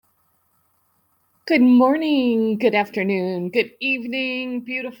Good morning, good afternoon, good evening,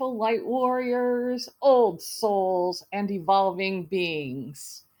 beautiful light warriors, old souls, and evolving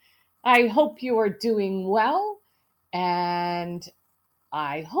beings. I hope you are doing well, and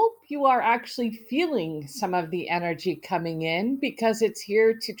I hope you are actually feeling some of the energy coming in because it's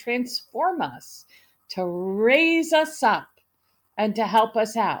here to transform us, to raise us up, and to help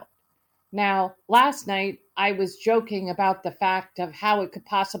us out. Now, last night I was joking about the fact of how it could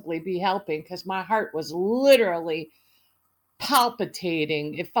possibly be helping because my heart was literally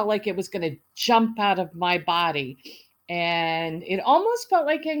palpitating. It felt like it was going to jump out of my body. And it almost felt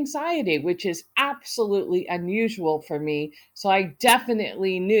like anxiety, which is absolutely unusual for me. So I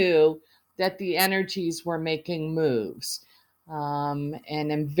definitely knew that the energies were making moves. And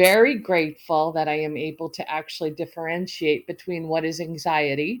I'm very grateful that I am able to actually differentiate between what is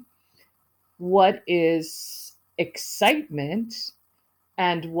anxiety, what is excitement,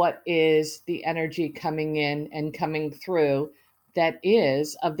 and what is the energy coming in and coming through that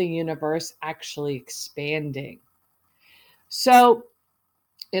is of the universe actually expanding. So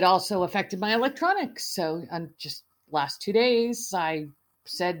it also affected my electronics. So on just last 2 days, I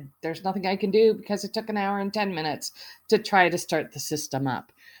said there's nothing I can do because it took an hour and 10 minutes to try to start the system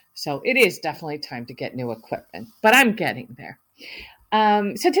up. So it is definitely time to get new equipment, but I'm getting there.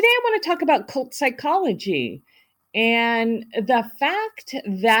 So today I want to talk about cult psychology and the fact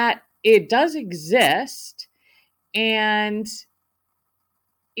that it does exist, and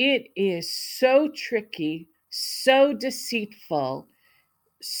it is so tricky, so deceitful,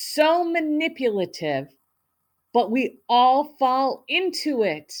 so manipulative, but we all fall into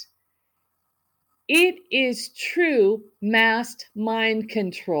it. It is true mass mind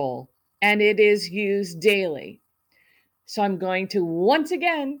control, and it is used daily. So I'm going to once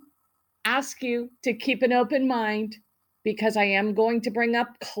again ask you to keep an open mind because I am going to bring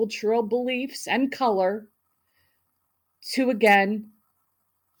up cultural beliefs and color to again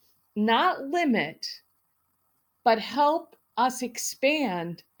not limit, but help us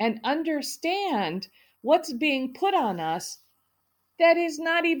expand and understand what's being put on us that is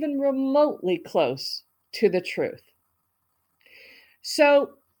not even remotely close to the truth. So,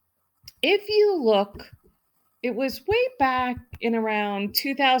 if you look, it was way back in around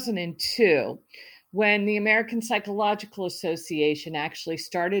 2002 when the American Psychological Association actually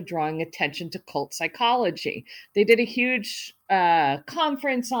started drawing attention to cult psychology. They did a huge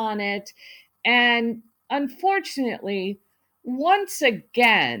conference on it. And unfortunately, once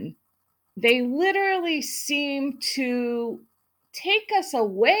again, they literally seem to take us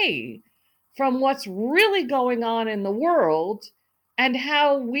away from what's really going on in the world and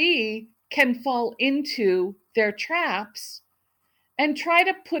how we can fall into their traps and try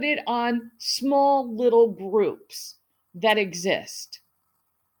to put it on small little groups that exist.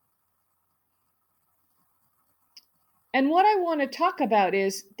 And what I want to talk about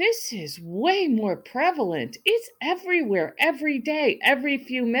is this is way more prevalent. It's everywhere, every day, every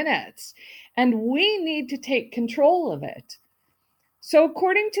few minutes. And we need to take control of it. So,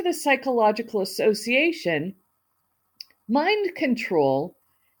 according to the Psychological Association, mind control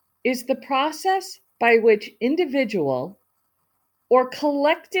is the process by which individual or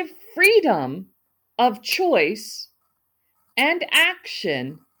collective freedom of choice and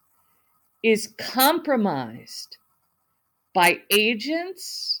action is compromised by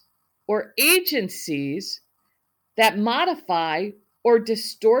agents or agencies that modify or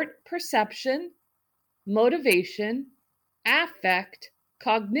distort perception, motivation, affect,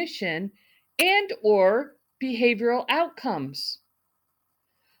 cognition, and or behavioral outcomes.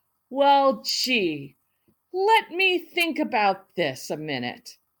 Well, gee, let me think about this a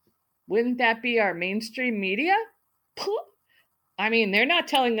minute. Wouldn't that be our mainstream media? I mean, they're not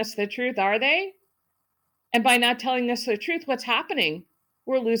telling us the truth, are they? And by not telling us the truth, what's happening?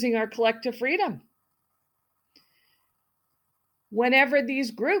 We're losing our collective freedom. Whenever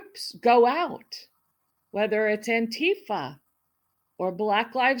these groups go out, whether it's Antifa or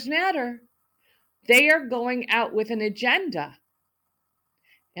Black Lives Matter, they are going out with an agenda.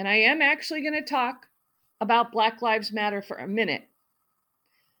 And I am actually going to talk about Black Lives Matter for a minute.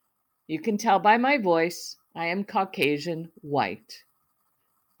 You can tell by my voice, I am Caucasian white.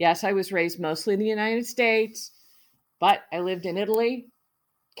 Yes, I was raised mostly in the United States, but I lived in Italy,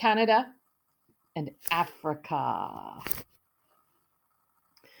 Canada, and Africa.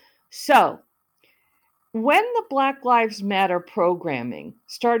 So, when the Black Lives Matter programming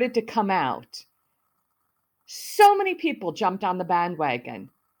started to come out, so many people jumped on the bandwagon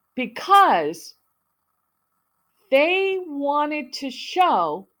because they wanted to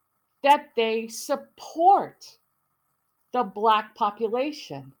show that they support the Black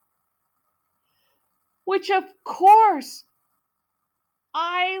population. which of course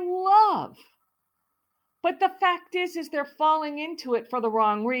I love. But the fact is they're falling into it for the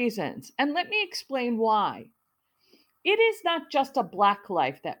wrong reasons. And let me explain why. It is not just a Black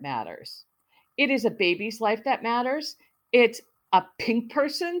life that matters. It is a baby's life that matters. It's a pink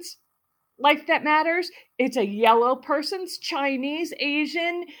person's life that matters. It's a yellow person's, Chinese,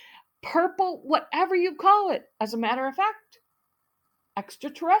 Asian, purple, whatever you call it. As a matter of fact,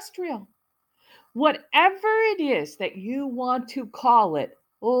 extraterrestrial. Whatever it is that you want to call it,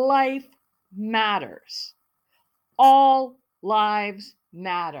 life matters. All lives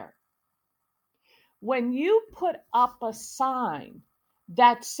matter. When you put up a sign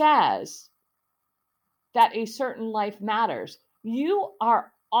that says that a certain life matters, you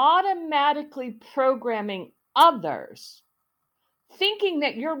are automatically programming others, thinking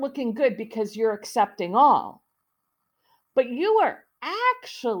that you're looking good because you're accepting all. But you are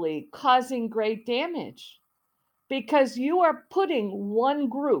actually causing great damage because you are putting one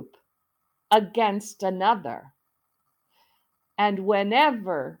group against another. And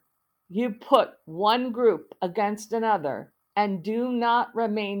whenever you put one group against another and do not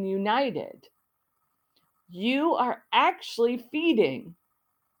remain united, you are actually feeding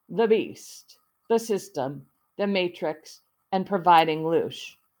the beast, the system, the matrix, and providing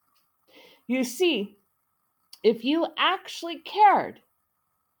loosh. You see, if you actually cared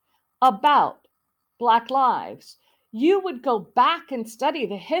about Black lives, you would go back and study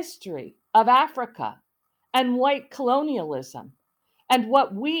the history of Africa and white colonialism and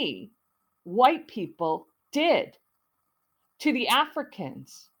what we, white people, did to the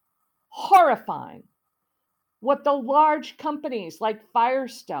Africans. Horrifying. What the large companies like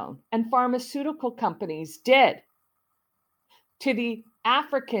Firestone and pharmaceutical companies did to the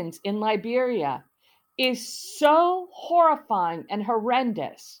Africans in Liberia is so horrifying and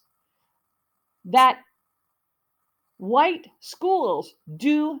horrendous that white schools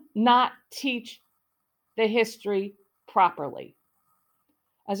do not teach the history properly.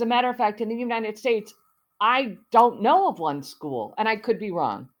 As a matter of fact, in the United States, I don't know of one school, and I could be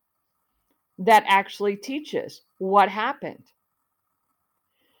wrong, that actually teaches what happened.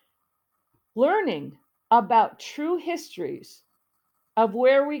 Learning about true histories of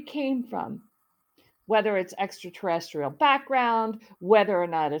where we came from, whether it's extraterrestrial background, whether or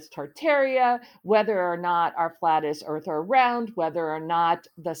not it's Tartaria, whether or not our flat is Earth or round, whether or not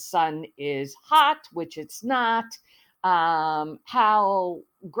the sun is hot, which it's not, how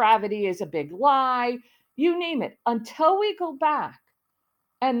gravity is a big lie, you name it. Until we go back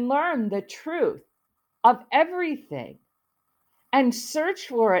and learn the truth of everything and search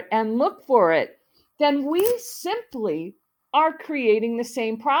for it and look for it, then we simply are creating the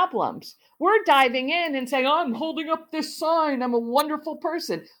same problems. We're diving in and saying, oh, I'm holding up this sign, I'm a wonderful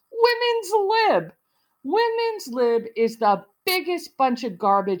person. Women's lib is the biggest bunch of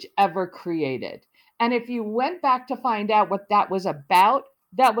garbage ever created. And if you went back to find out what that was about,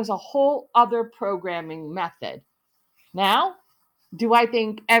 that was a whole other programming method. Now, do I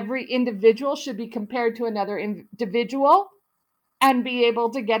think every individual should be compared to another individual and be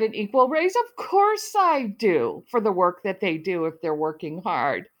able to get an equal raise? Of course I do, for the work that they do if they're working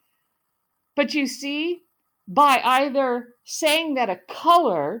hard. But you see, by either saying that a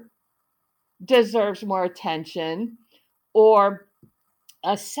color deserves more attention or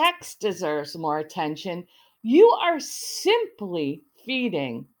a sex deserves more attention, you are simply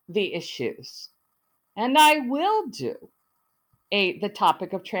feeding the issues. And I will do the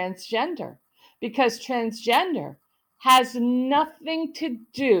topic of transgender, because transgender has nothing to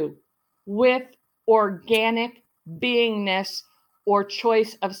do with organic beingness or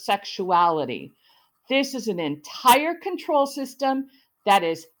choice of sexuality. This is an entire control system that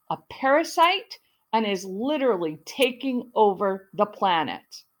is a parasite and is literally taking over the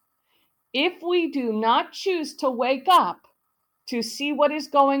planet. If we do not choose to wake up to see what is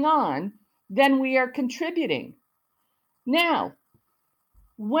going on, then we are contributing. Now,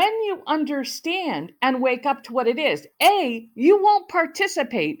 when you understand and wake up to what it is, you won't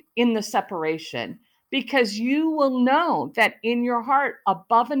participate in the separation because you will know that in your heart,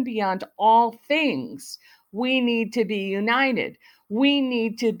 above and beyond all things, we need to be united. We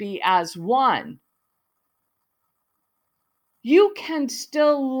need to be as one. You can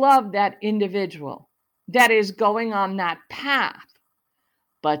still love that individual that is going on that path,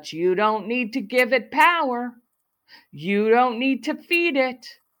 but you don't need to give it power. You don't need to feed it.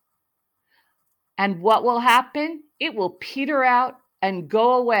 And what will happen? It will peter out and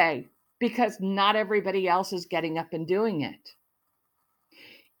go away because not everybody else is getting up and doing it.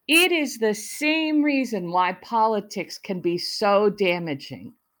 It is the same reason why politics can be so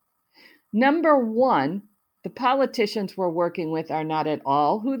damaging. Number one, the politicians we're working with are not at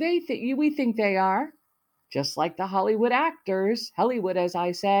all who we think they are. Just like the Hollywood actors, Hollywood, as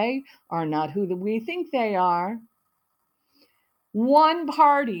I say, are not who we think they are. One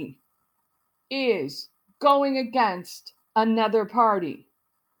party is going against another party,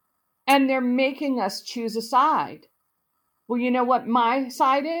 and they're making us choose a side. Well, you know what my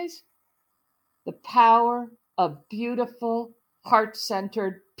side is? The power of beautiful,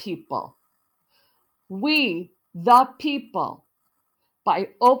 heart-centered people. We, the people, by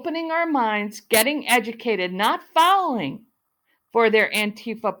opening our minds, getting educated, not falling for their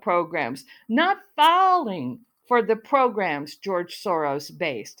Antifa programs, not falling for the programs George Soros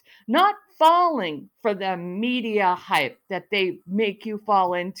based, not falling for the media hype that they make you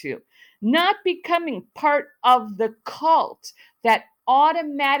fall into, not becoming part of the cult that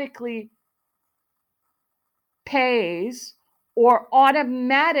automatically pays or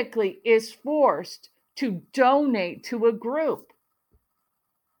automatically is forced to donate to a group,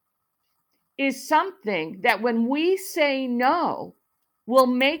 is something that when we say no, will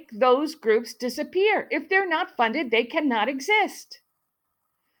make those groups disappear. If they're not funded, they cannot exist.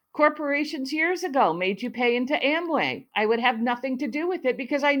 Corporations years ago made you pay into Amway. I would have nothing to do with it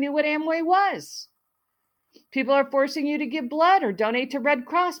because I knew what Amway was. People are forcing you to give blood or donate to Red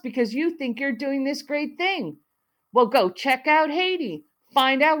Cross because you think you're doing this great thing. Well, go check out Haiti.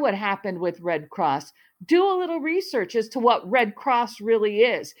 Find out what happened with Red Cross. Do a little research as to what Red Cross really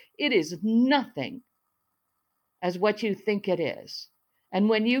is. It is nothing as what you think it is. And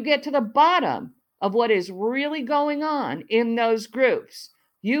when you get to the bottom of what is really going on in those groups,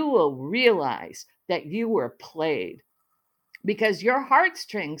 you will realize that you were played because your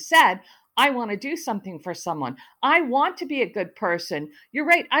heartstrings said, I want to do something for someone. I want to be a good person. You're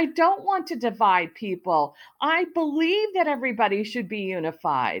right. I don't want to divide people. I believe that everybody should be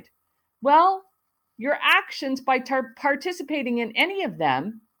unified. Well, your actions by participating in any of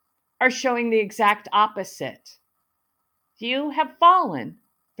them are showing the exact opposite. You have fallen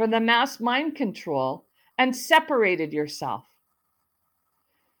for the mass mind control and separated yourself.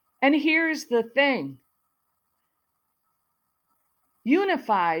 And here's the thing.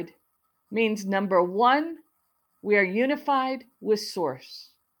 Unified means, number one, we are unified with Source.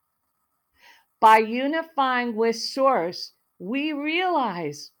 By unifying with Source, we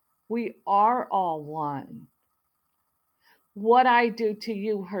realize we are all one. What I do to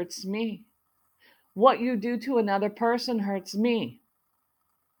you hurts me. What you do to another person hurts me.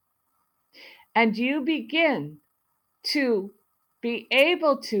 And you begin to be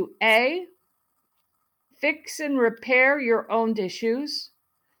able to, A, fix and repair your own issues,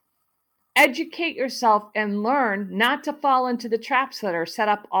 educate yourself and learn not to fall into the traps that are set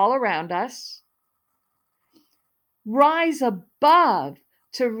up all around us, rise above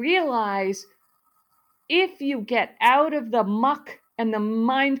to realize if you get out of the muck and the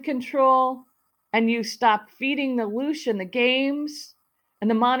mind control and you stop feeding the loosh and the games and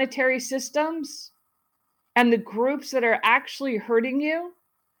the monetary systems and the groups that are actually hurting you,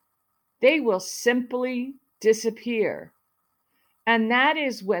 they will simply disappear. And that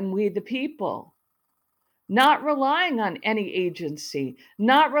is when we, the people, not relying on any agency,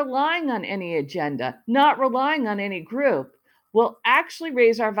 not relying on any agenda, not relying on any group, will actually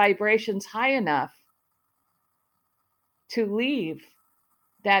raise our vibrations high enough to leave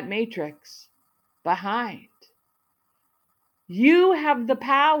that matrix behind. You have the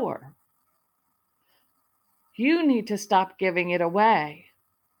power. You need to stop giving it away.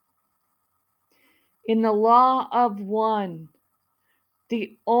 In the law of one,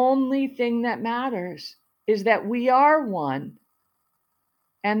 the only thing that matters is that we are one.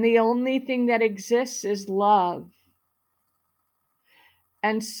 And the only thing that exists is love.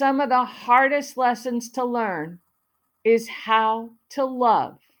 And some of the hardest lessons to learn is how to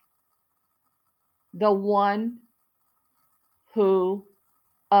love the one who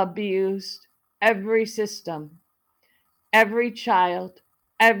abused every system, every child,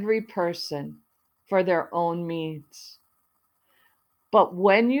 every person for their own needs. But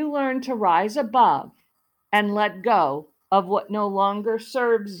when you learn to rise above and let go of what no longer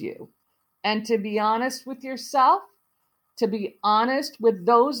serves you, and to be honest with yourself, to be honest with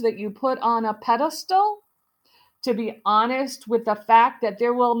those that you put on a pedestal, to be honest with the fact that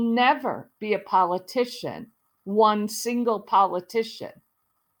there will never be a politician, one single politician,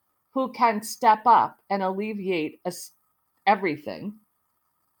 who can step up and alleviate everything,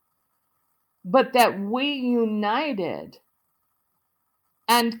 but that we united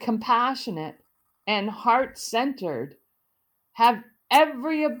and compassionate and heart-centered have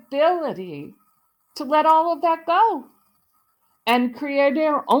every ability to let all of that go and create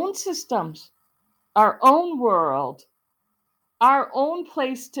our own systems, our own world, our own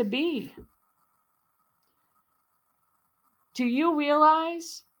place to be. Do you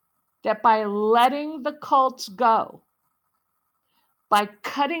realize that by letting the cults go, by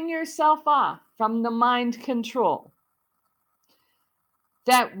cutting yourself off from the mind control,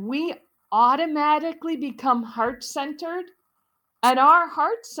 that we automatically become heart-centered, and our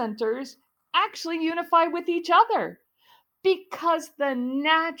heart centers actually unify with each other because the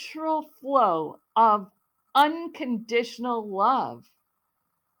natural flow of unconditional love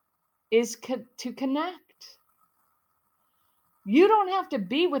is to connect. You don't have to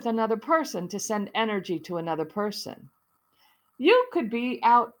be with another person to send energy to another person. You could be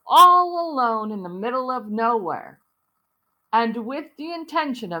out all alone in the middle of nowhere, and with the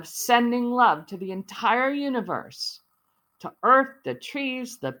intention of sending love to the entire universe, to earth, the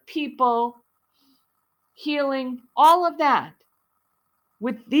trees, the people, healing, all of that.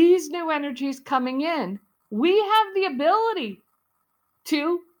 With these new energies coming in, we have the ability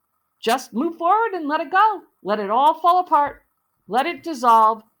to just move forward and let it go. Let it all fall apart. Let it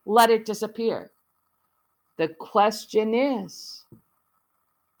dissolve. Let it disappear. The question is,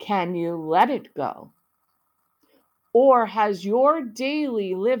 can you let it go? Or has your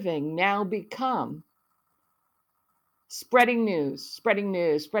daily living now become spreading news,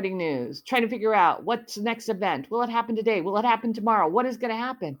 trying to figure out what's the next event? Will it happen today? Will it happen tomorrow? What is going to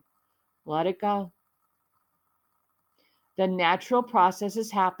happen? Let it go. The natural process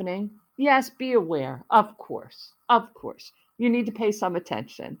is happening. Yes, be aware. Of course. You need to pay some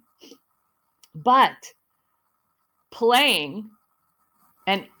attention. But playing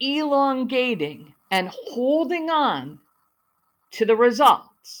and elongating and holding on to the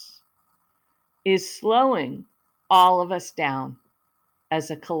results is slowing all of us down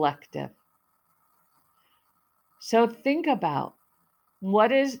as a collective. So think about,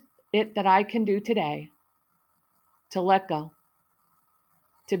 what is it that I can do today to let go,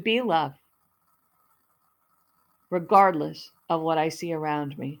 to be love, regardless of what I see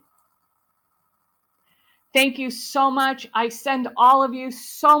around me. Thank you so much. I send all of you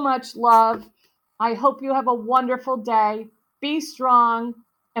so much love. I hope you have a wonderful day. Be strong,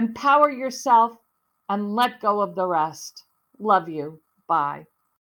 empower yourself, and let go of the rest. Love you. Bye.